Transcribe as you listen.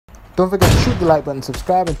Don't forget to shoot the like button,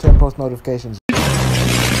 subscribe, and turn post notifications.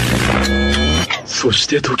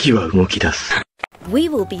 We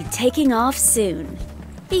will be taking off soon.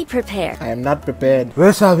 Be prepared. I am not prepared.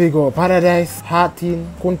 Where shall we go? Paradise,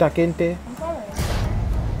 Hatin, Kunta Kinte.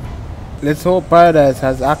 Let's hope Paradise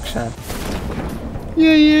has action.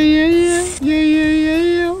 Yeah.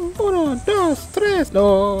 Oh no, don't stress.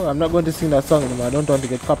 No, I'm not going to sing that song anymore. I don't want to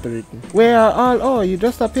get copywritten. Where are all? Oh, you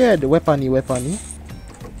just appeared. Weapony.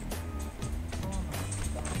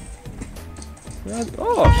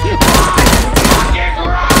 Oh shit.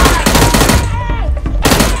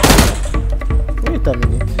 Wait a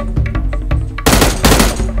minute.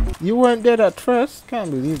 You weren't dead at first?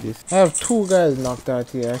 Can't believe this. I have 2 guys knocked out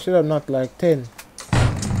here. I should have knocked like 10.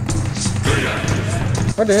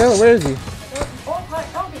 What the hell? Where is he?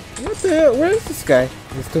 What the hell? Where is this guy?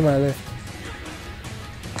 He's to my left.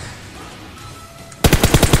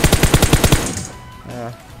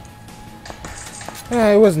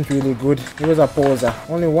 It wasn't really good. It was a poser.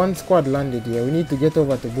 Only 1 squad landed here. We need to get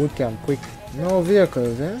over to boot camp quick. No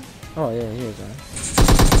vehicles, eh? Oh yeah, here's one.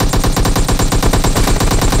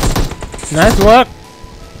 Nice work!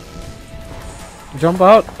 Jump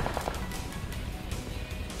out!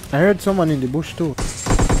 I heard someone in the bush too. Look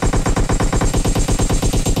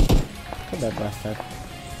at that bastard.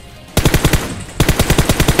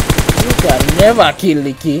 You can never kill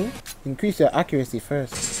the king. Increase your accuracy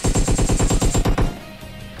first.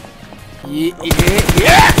 Yeah.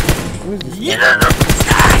 Who is this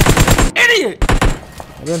guy? Idiot!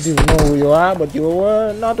 I don't even know who you are, but you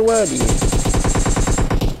were not worthy.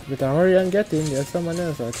 Better hurry and get him. There's someone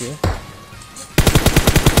else out here.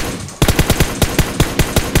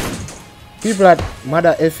 People at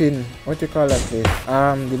mother effing, what you call that place?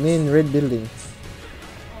 The main red building.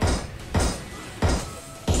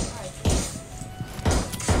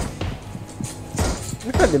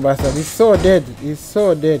 Look at the bastard. He's so dead. He's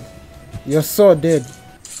so dead. You're so dead.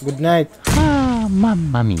 Good night. Ah,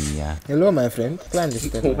 mamma mia. Hello, my friend. Climb this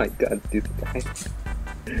step. Oh my god, this guy.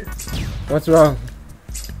 What's wrong?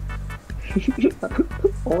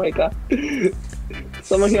 Oh my god.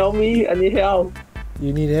 Someone help me. I need help.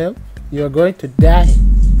 You need help? You are going to die.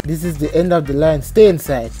 This is the end of the line. Stay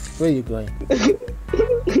inside. Where are you going?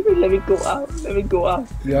 Let me go out. Let me go out.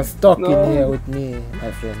 You are stuck in here with me,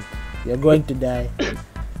 my friend. You're going to die.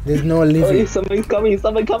 There's no living. Oh, someone's coming.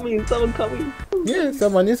 Someone coming. Yeah,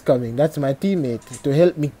 someone is coming. That's my teammate to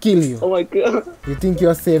help me kill you. Oh my god. You think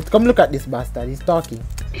you're safe? Come look at this bastard. He's talking.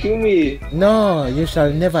 Kill me. No, you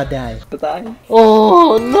shall never die. Die.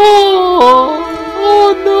 Oh no!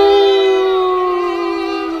 Oh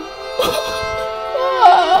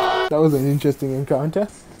no! That was an interesting encounter.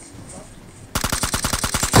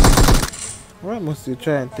 Why must you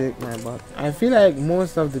try and take my butt? I feel like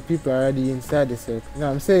most of the people are already inside the circle.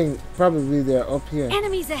 No, I'm saying probably they're up here.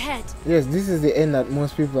 Enemies ahead. Yes, this is the end that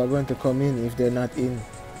most people are going to come in if they're not in.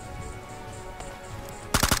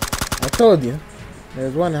 I told you.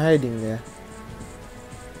 There's one hiding there.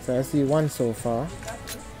 So I see one so far.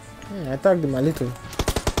 I tagged him a little.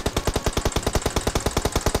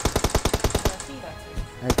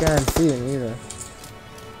 I can't see him either.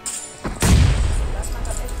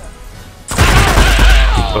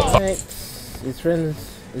 Right. His friend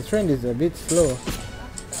is a bit slow.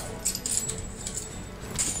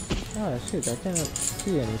 Ah shit, I cannot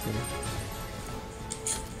see anything.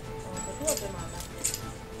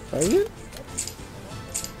 Are you?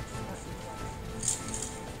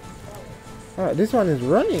 Ah, this one is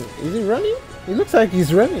running. Is he running? It looks like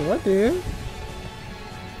he's running. What the hell?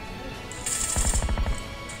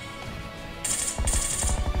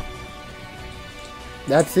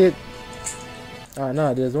 That's it. Oh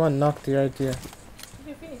no, there's one knocked right here. Did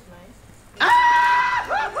you finish mine?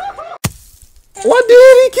 What the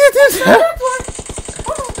hell he killed himself?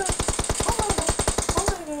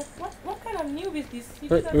 What kind of noob is this?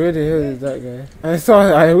 Where the hell is that guy?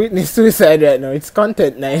 I witnessed suicide right now. It's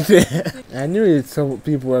content night. I knew it. Some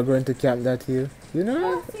people were going to camp that hill. You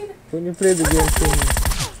know, when you play the game.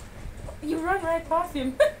 You run right past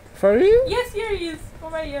him. For real? Yes, here he is.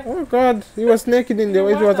 Over here. Oh god, he was naked in the.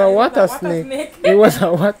 It was a water snake. It was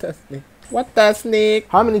a water snake. Water snake.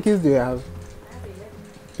 How many kills do you have?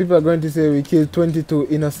 People are going to say we killed 22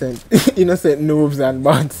 innocent noobs and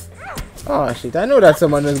bots. Oh shit, I know that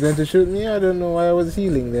someone was going to shoot me. I don't know why I was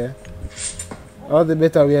healing there. All the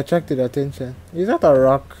better we attracted attention. He's at a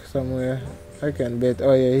rock somewhere. I can bet.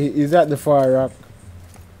 Oh yeah, he's at the far rock.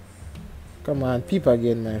 Come on, peep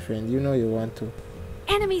again, my friend. You know you want to.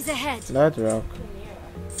 Enemies ahead. That rock.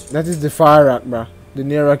 That is the far rock, bruh. The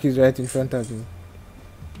near rock is right in front of me.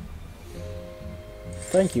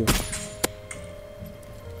 Thank you.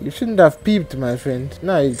 You shouldn't have peeped, my friend.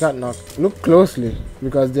 No, he got knocked. Look closely,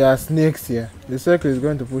 because there are snakes here. The circle is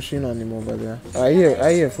going to push in on him over there. I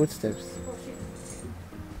hear footsteps.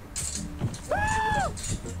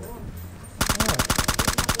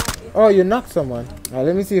 Oh, you knocked someone.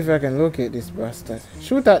 Let me see if I can locate this bastard.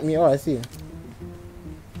 Shoot at me. Oh, I see him.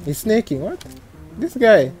 He's snaking. What? This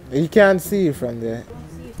guy. He can't see you from there.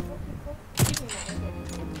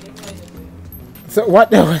 So what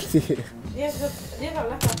the was he? There's a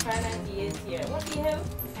lot of fire and DAs here. What the hell?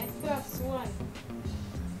 I could have sworn.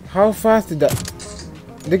 How fast did that?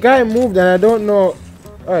 The guy moved and I don't know.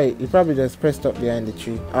 Oh, he probably just pressed up behind the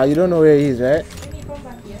tree. You don't know where he is, right? Can you come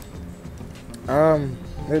back here?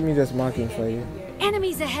 Let me just mark him for you.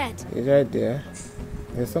 Enemies ahead. He's right there.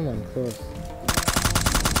 There's someone close.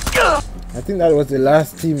 I think that was the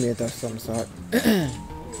last teammate of some sort.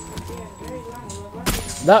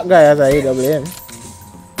 That guy has a AWM.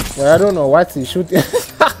 Well, I don't know what he's shooting. At the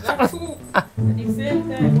same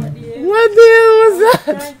time, what the hell? What the hell was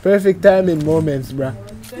that? Perfect timing moments, bruh.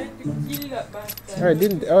 Trying to kill that bastard. Oh, I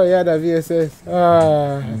didn't. Oh, yeah, the VSS.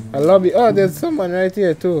 I love it. Oh, there's someone right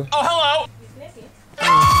here, too. He's naked.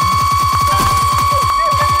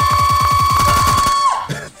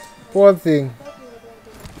 Poor thing.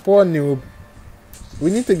 Poor noob. We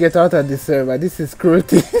need to get out of this server. This is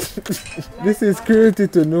cruelty. This is cruelty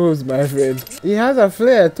to noobs, my friend. He has a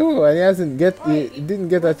flare too, and he didn't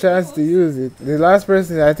get a chance to use it. The last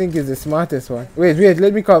person I think is the smartest one. Wait,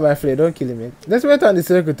 let me call my flare. Don't kill him yet. Let's wait on the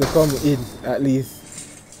circle to come in at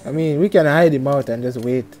least. I mean, we can hide him out and just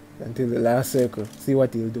wait until the last circle. See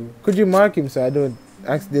what he'll do. Could you mark him so I don't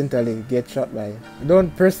accidentally get shot by him? Don't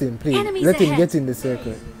press him, please. Enemies let him ahead. get in the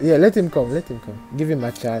circle. Yeah, let him come. Give him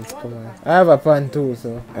a chance. Come on. I have a pan too,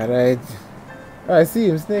 so alright. Oh, I see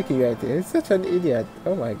him snaking right here. He's such an idiot.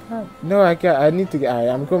 Oh my god. No, I can't. I need to get.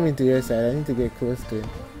 I'm coming to your side. I need to get close to him.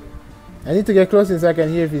 I need to get close so I can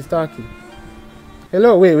hear if he's talking.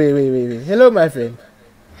 Hello. Wait. Hello, my friend.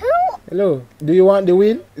 Hello. Do you want the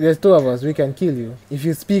win? There's two of us. We can kill you if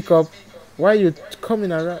you speak up. Why are you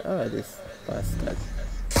coming around? Oh, this bastard.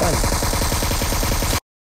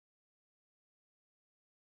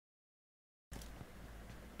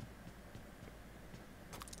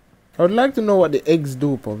 I would like to know what the eggs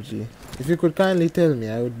do, PUBG. If you could kindly tell me,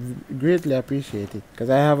 I would greatly appreciate it. Because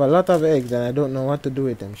I have a lot of eggs and I don't know what to do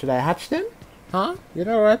with them. Should I hatch them? Huh? You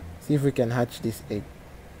know what? See if we can hatch this egg.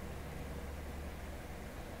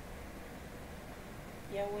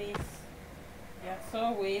 Your waist. Yeah,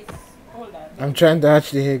 so waist. Hold on. I'm trying to hatch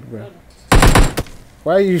the egg, bro.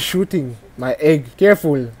 Why are you shooting my egg?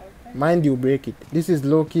 Careful. Okay. Mind you, break it. This is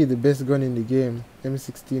low-key the best gun in the game.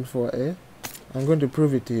 M16 4A. I'm going to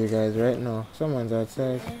prove it to you guys right now. Someone's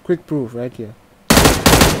outside. Quick proof right here.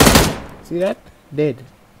 See that? Dead.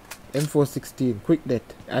 M416. Quick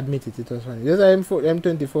death. Admit it. It was funny. There's a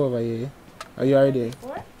M24 over here. Yeah? Are you already there?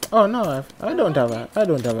 What? Oh no, I don't have a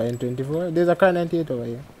M24. There's a car 98 over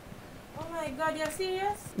here. Oh my god, you're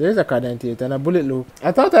serious? There's a car 98 and a bullet loop.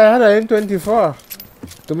 I thought I had a M24.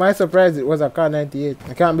 To my surprise, it was a car 98.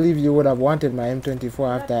 I can't believe you would have wanted my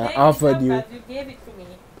M24 after I offered you You gave it to me.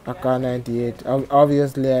 a car 98.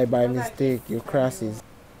 Obviously, I by mistake. You crasses.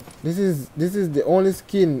 This is the only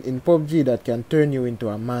skin in PUBG that can turn you into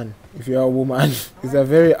a man if you're a woman. It's a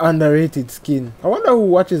very underrated skin. I wonder who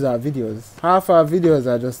watches our videos. Half our videos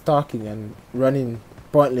are just talking and running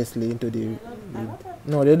pointlessly into the...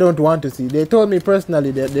 No, they don't want to see. They told me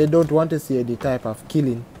personally that they don't want to see the type of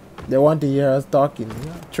killing. They want to hear us talking,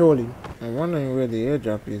 trolling. I'm wondering where the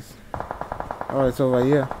airdrop is. Oh, it's over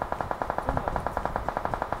here.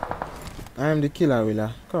 I am the killer,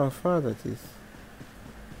 Willa. Look how far that is.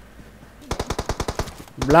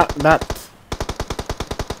 Black Dot.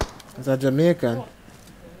 It's a Jamaican.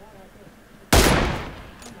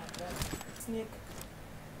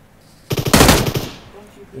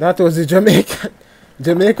 That was a Jamaican.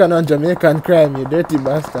 Jamaican on Jamaican crime, you dirty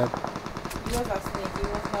bastard. It was a snake, it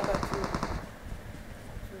was not a true.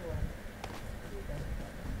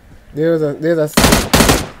 There's a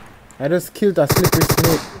I just killed a slippery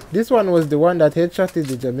snake. This one was the one that headshotted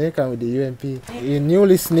the Jamaican with the UMP. He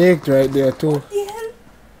newly snaked right there too. What the hell?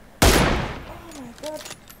 Oh my god.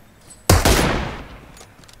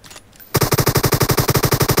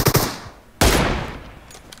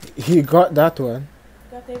 He got that one.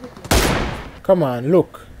 Got everything. Come on,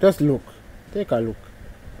 look. Just look. Take a look.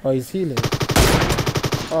 Oh, he's healing.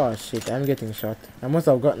 Oh shit, I'm getting shot. I must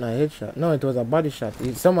have gotten a headshot. No, it was a body shot.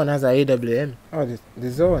 Someone has a AWM. Oh,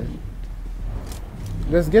 the zone.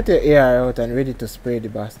 Just get your AR out and ready to spray the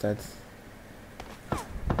bastards.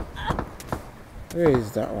 Where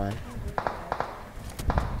is that one?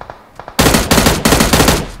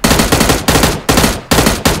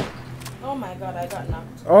 Oh my god, I got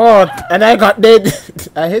knocked. Oh, and I got dead.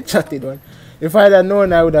 I headshotted one. If I had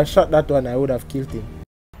known I would have shot that one, I would have killed him.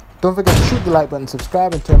 Don't forget to shoot the like button,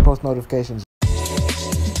 subscribe, and turn post notifications.